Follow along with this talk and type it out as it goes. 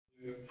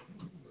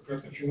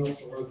какая-то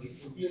финансовая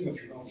дисциплина,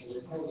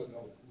 финансовые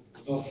правила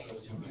удастся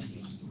отделаться.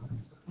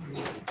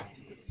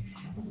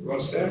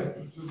 Все?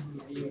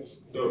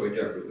 Добре,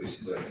 дякую,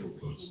 присідайте.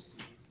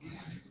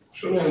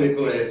 Шановні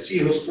колеги,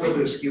 ці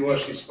господарські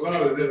ваші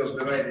справи ви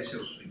розбираєтеся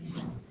в суді.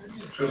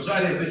 Що в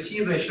залі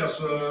засідань зараз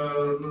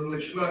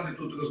починати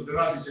тут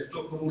розбиратися,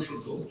 хто кому що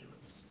довго.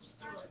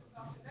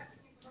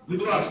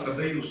 Будь ласка,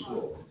 даю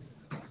слово.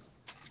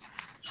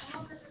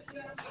 Шановний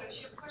Сергій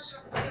Анатолійович, я вперше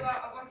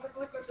хотіла вас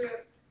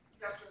закликати,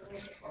 дякую за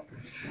мікрофон.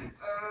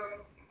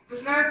 Ви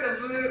знаєте,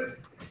 ви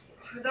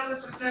згадали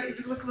про це і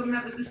закликали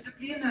мене до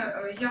дисципліни.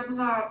 Я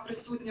була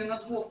присутня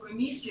на 2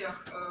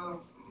 комісіях,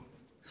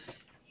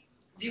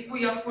 в яку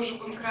я входжу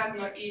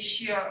конкретно, і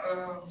ще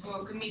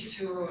в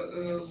комісію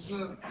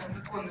з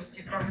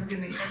законності, прав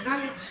людини і так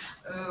далі,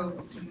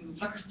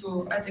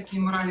 захисту етики і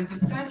моралі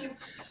депутатів.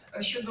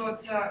 Щодо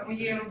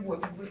моєї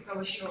роботи, ви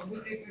сказали, що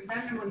бути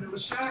відповідальними не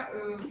лише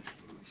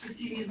в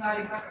сесійній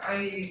залі, так, а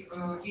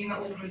й на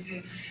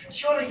окрузі.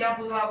 Вчора я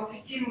була в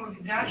офіційному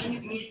відрядженні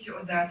в місті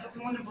Одеса,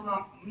 тому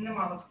не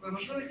мала такої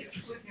можливості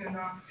присутньої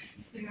на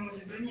спільному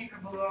зібранні, яке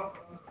було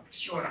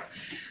вчора.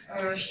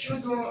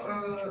 Щодо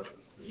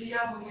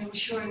заявлення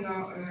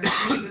щойно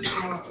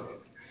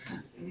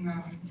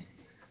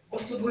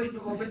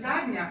особистого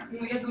питання,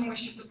 я думаю,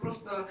 що це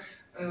просто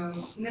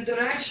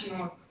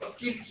недоречно,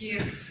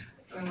 оскільки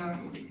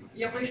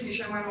я поясню,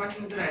 що я маю на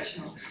увазі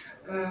недоречно.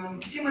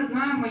 Всі ми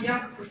знаємо,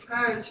 як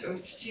пускають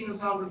сесійну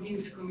залу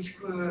Вінницької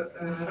міської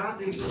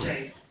ради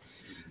людей.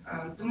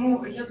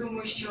 Тому я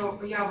думаю, що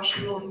поява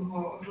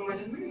шановного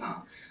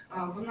громадянина,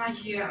 вона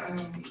є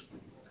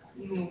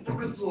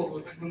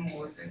показовою, так би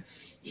мовити.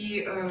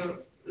 І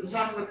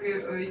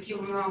заклики, які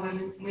лунали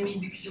на мій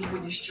бік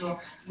сьогодні, що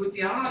ви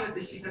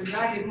піаритесь і так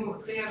далі,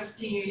 це я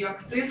розцінюю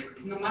як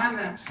тиск на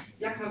мене,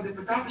 як на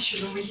депутата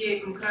щодо моєї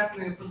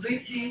конкретної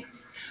позиції.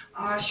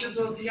 А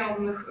щодо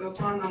заявлених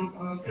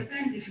паном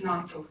претензій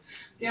фінансових,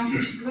 я вам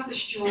хочу сказати,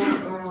 що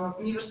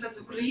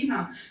університет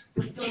Україна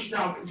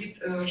постраждав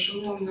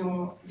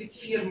від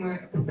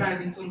фірми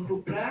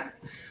Group проект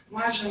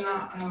майже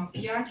на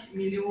 5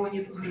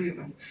 мільйонів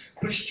гривень,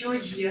 про що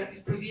є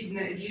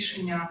відповідне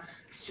рішення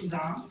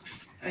суда,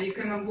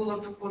 яке набуло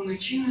законної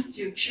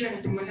чинності, якщо я не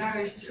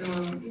помиляюсь,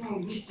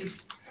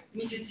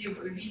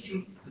 місяців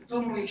 8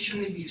 тому, якщо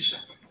не більше.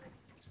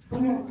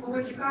 Тому,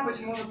 кого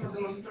цікавить, можу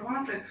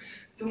продемонструвати.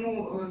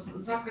 Тому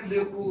закиди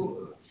у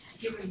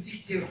якихось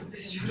 200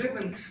 тисяч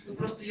гривень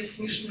просто є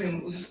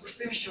смішним у зв'язку з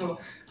тим, що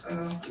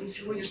на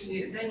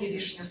сьогоднішній день є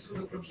рішення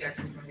суду про 5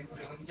 мільйонів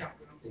гривень.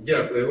 Дякую.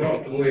 Дякую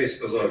вам. Тому я і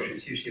сказав, що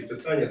ці всі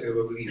питання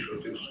треба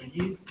вирішувати в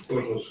суді,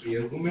 кожного свої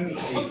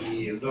аргументи.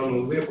 І в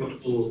даному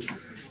випадку,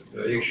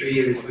 якщо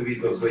є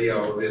відповідна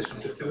заява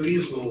висновку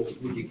тероризму,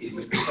 будь-який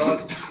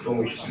депутат, в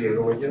тому числі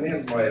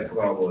громадянин, має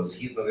право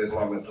згідно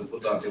регламенту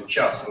подати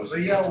вчасну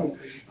заяву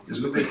і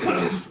зробити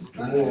виступ.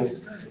 Тому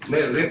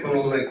ми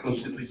виконали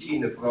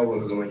конституційне право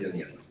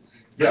громадянина.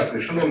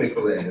 Дякую, шановні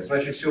колеги.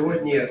 Значить,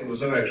 сьогодні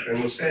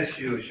завершуємо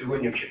сесію.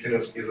 Сьогодні в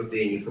 14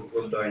 годині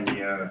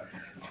покладання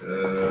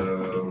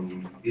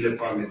біля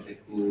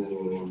пам'ятнику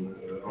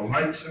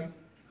афганцям,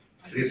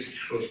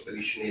 36-та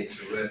річниця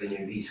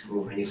введення військ в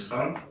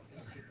Афганістан.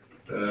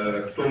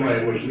 Хто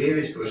має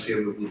можливість,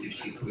 просив би бути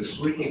всіх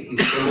присутніх і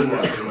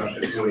вшанувати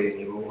наших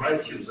воїнів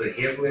афганців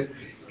загиблих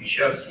під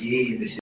час цієї